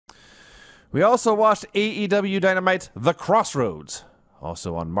We also watched AEW Dynamite The Crossroads,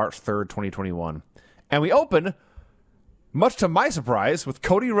 also on March 3rd, 2021. And we open, much to my surprise, with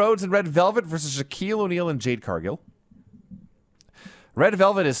Cody Rhodes and Red Velvet versus Shaquille O'Neal and Jade Cargill. Red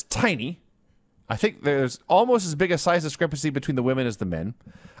Velvet is tiny. I think there's almost as big a size discrepancy between the women as the men.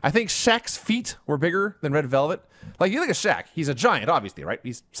 I think Shaq's feet were bigger than Red Velvet. Like, you look at Shaq, he's a giant, obviously, right?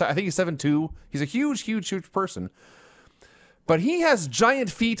 I think he's 7'2". He's a huge, huge, huge person. But he has giant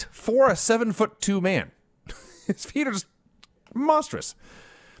feet for a 7'2" man. His feet are just monstrous.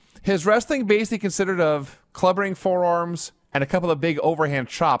 His wrestling basically consisted of clubbering forearms and a couple of big overhand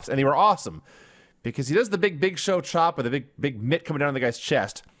chops, and they were awesome because he does the big show chop with a big mitt coming down on the guy's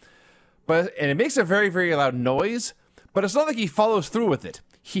chest. And it makes a very, very loud noise, but it's not like he follows through with it.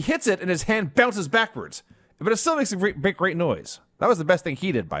 He hits it and his hand bounces backwards, but it still makes a great noise. That was the best thing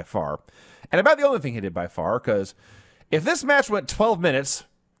he did by far. And about the only thing he did by far, because if this match went 12 minutes,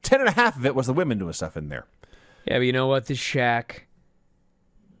 10 and a half of it was the women doing stuff in there. Yeah, but you know what? This Shaq,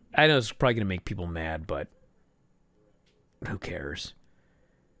 I know it's probably going to make people mad, but who cares?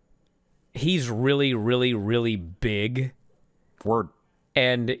 He's really, really, really big. Word.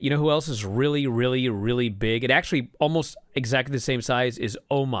 And you know who else is really, really, really big? And actually almost exactly the same size is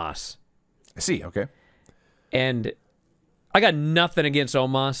Omos. I see, okay. And I got nothing against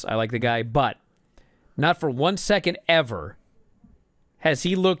Omos. I like the guy, but not for 1 second ever has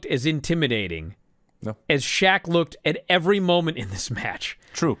he looked as intimidating as Shaq looked at every moment in this match.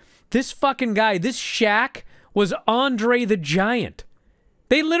 True. This fucking guy, this Shaq, was Andre the Giant.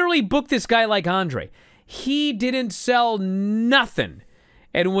 They literally booked this guy like Andre. He didn't sell nothing.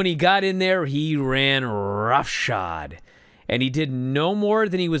 And when he got in there, he ran roughshod. And he did no more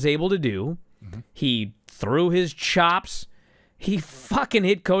than he was able to do. He threw his chops. He fucking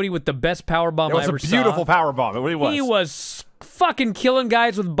hit Cody with the best powerbomb I ever saw. It was a beautiful powerbomb. It really was. He was fucking killing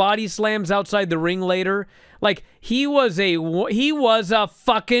guys with body slams outside the ring later. Like, he was a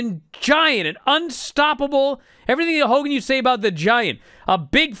fucking giant, an unstoppable, everything that Hogan you say about the Giant. A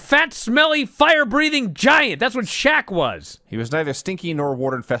big, fat, smelly, fire-breathing giant. That's what Shaq was. He was neither stinky nor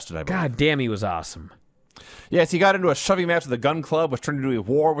wart-infested, I believe. God damn, he was awesome. Yes, he got into a shoving match with the Gun Club, which turned into a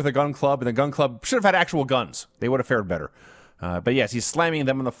war with the Gun Club, and the Gun Club should have had actual guns. They would have fared better. But yes, he's slamming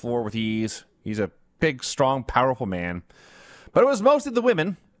them on the floor with ease. He's a big, strong, powerful man. But it was mostly the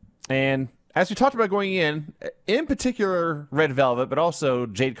women, and as we talked about going in particular Red Velvet, but also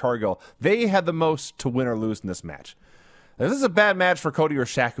Jade Cargill, they had the most to win or lose in this match. If this is a bad match for Cody or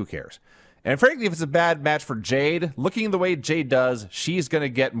Shaq, who cares? And frankly, if it's a bad match for Jade, looking the way Jade does, she's going to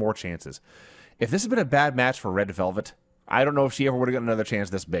get more chances. If this had been a bad match for Red Velvet, I don't know if she ever would have got another chance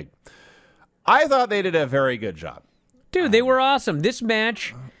this big. I thought they did a very good job. Dude, they were awesome. This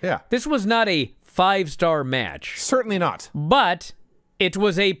match, this was not a 5-star match. Certainly not. But it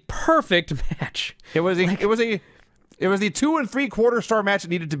was a perfect match. It was the 2 3/4 star match it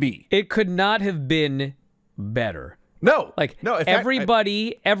needed to be. It could not have been better. No. No,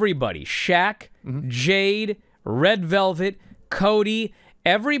 everybody, Shaq, Jade, Red Velvet, Cody,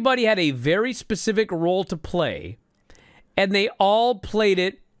 everybody had a very specific role to play, and they all played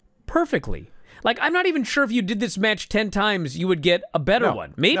it perfectly. Like, I'm not even sure if you did this match 10 times, you would get a better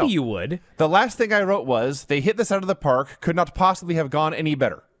one. Maybe you would. The last thing I wrote was, they hit this out of the park, could not possibly have gone any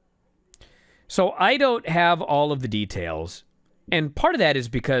better. So I don't have all of the details, and part of that is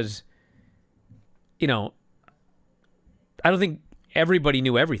because, you know, I don't think everybody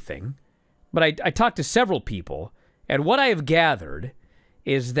knew everything, but I talked to several people, and what I have gathered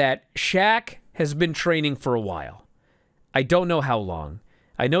is that Shaq has been training for a while. I don't know how long.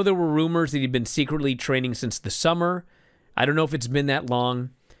 I know there were rumors that he'd been secretly training since the summer. I don't know if it's been that long.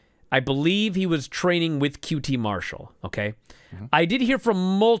 I believe he was training with QT Marshall, okay? I did hear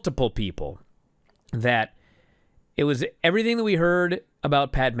from multiple people that it was everything that we heard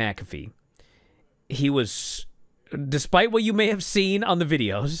about Pat McAfee. He was, despite what you may have seen on the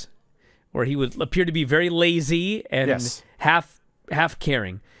videos, where he would appear to be very lazy and half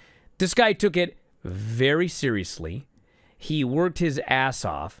caring, this guy took it very seriously. He worked his ass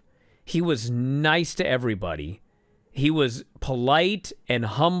off. He was nice to everybody. He was polite and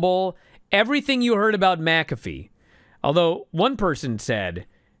humble. Everything you heard about McAfee. Although one person said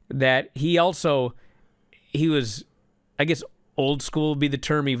that he was, I guess old school would be the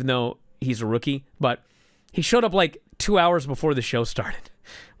term, even though he's a rookie, but he showed up like 2 hours before the show started.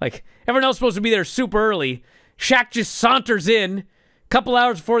 Like, everyone else supposed to be there super early. Shaq just saunters in a couple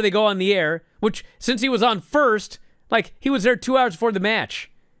hours before they go on the air, which, since he was on first, like, he was there 2 hours before the match.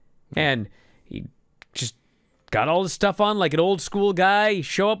 And he just got all this stuff on like an old school guy. He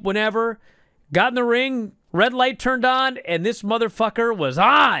show up whenever, got in the ring, red light turned on, and this motherfucker was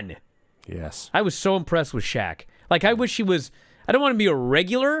on. Yes. I was so impressed with Shaq. Like, I wish he was... I don't want to be a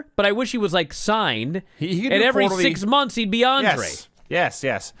regular, but I wish he was, like, signed. He could and do every quarterly... 6 months, he'd be Andre.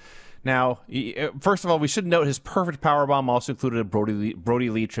 Yes. Now, first of all, we should note his perfect powerbomb also included a Brody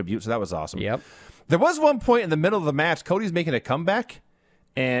Lee tribute, so that was awesome. Yep. There was one point in the middle of the match, Cody's making a comeback,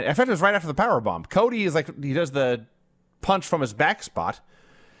 and in fact, it was right after the powerbomb. Cody is like, he does the punch from his back spot,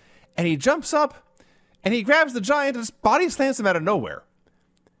 and he jumps up, and he grabs the Giant and just body slams him out of nowhere.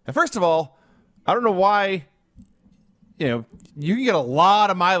 And first of all, I don't know why, you can get a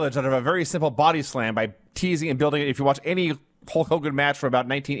lot of mileage out of a very simple body slam by teasing and building it. If you watch any Hulk Hogan match from about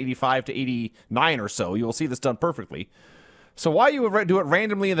 1985 to 89 or so, you will see this done perfectly. So why you would do it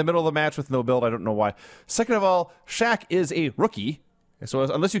randomly in the middle of the match with no build, I don't know why. Second of all, Shaq is a rookie. So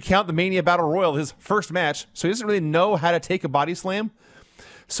unless you count the Mania Battle Royal, his first match, so he doesn't really know how to take a body slam.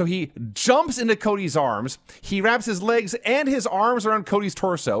 So he jumps into Cody's arms. He wraps his legs and his arms around Cody's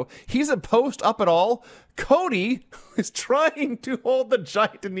torso. He's a post up at all. Cody is trying to hold the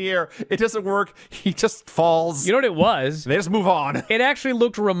Giant in the air. It doesn't work. He just falls. You know what it was? They just move on. It actually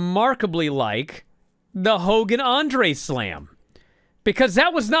looked remarkably like the Hogan-Andre slam. Because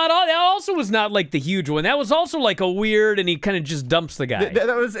that also was not like the huge one. That was also like a weird, and he kind of just dumps the guy.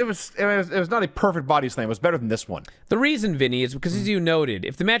 It was not a perfect body slam. It was better than this one. The reason, Vinny, is because, as you noted,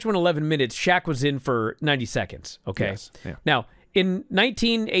 if the match went 11 minutes, Shaq was in for 90 seconds. Okay. Yes. Yeah. Now, in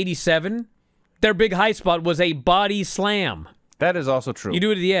 1987, their big high spot was a body slam. That is also true. You do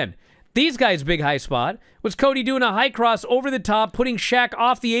it at the end. These guys' big high spot was Cody doing a high cross over the top, putting Shaq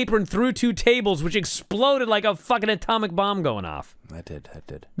off the apron through 2 tables, which exploded like a fucking atomic bomb going off. That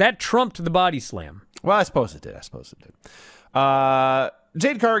did. That trumped the body slam. Well, I suppose it did.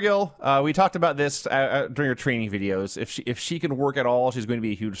 Jade Cargill, we talked about this during her training videos. If she can work at all, she's going to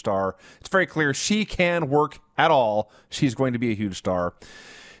be a huge star. It's very clear she can work at all. She's going to be a huge star.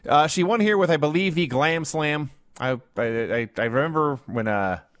 She won here with, I believe, the Glam Slam. I remember when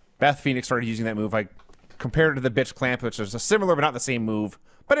Beth Phoenix started using that move. I compared it to the Bitch Clamp, which is a similar but not the same move.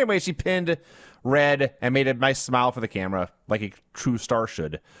 But anyway, she pinned Red and made a nice smile for the camera, like a true star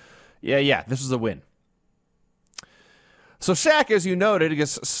should. Yeah, this was a win. So Shaq, as you noted, I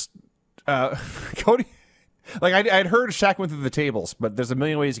guess Cody... Like, I'd heard Shaq went through the tables, but there's a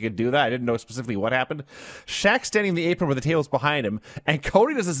million ways you could do that. I didn't know specifically what happened. Shaq standing in the apron with the tables behind him, and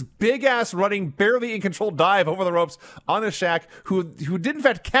Cody does this big-ass running, barely in control dive over the ropes on the Shaq, who did, in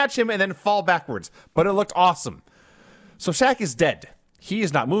fact, catch him and then fall backwards. But it looked awesome. So Shaq is dead. He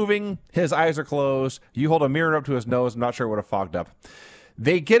is not moving. His eyes are closed. You hold a mirror up to his nose. I'm not sure what it fogged up.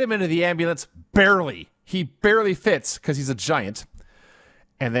 They get him into the ambulance, barely. He barely fits because he's a giant.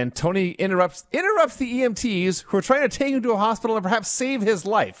 And then Tony interrupts the EMTs who are trying to take him to a hospital and perhaps save his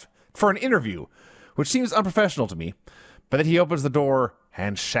life for an interview, which seems unprofessional to me. But then he opens the door,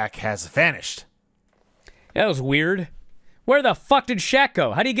 and Shaq has vanished. That was weird. Where the fuck did Shaq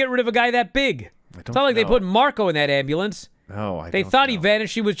go? How do you get rid of a guy that big? It's not like they put Marco in that ambulance. No, They thought he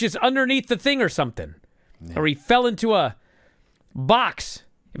vanished. He was just underneath the thing or something. Yeah. Or he fell into a box.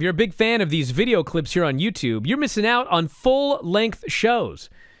 If you're a big fan of these video clips here on YouTube, you're missing out on full-length shows.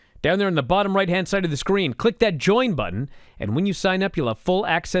 Down there on the bottom right-hand side of the screen, click that join button, and when you sign up, you'll have full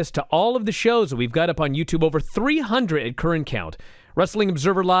access to all of the shows that we've got up on YouTube, over 300 at current count. Wrestling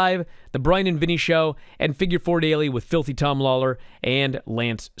Observer Live, The Bryan and Vinny Show, and Figure 4 Daily with Filthy Tom Lawler and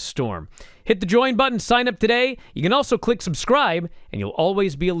Lance Storm. Hit the join button, sign up today. You can also click subscribe, and you'll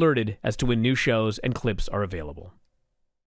always be alerted as to when new shows and clips are available.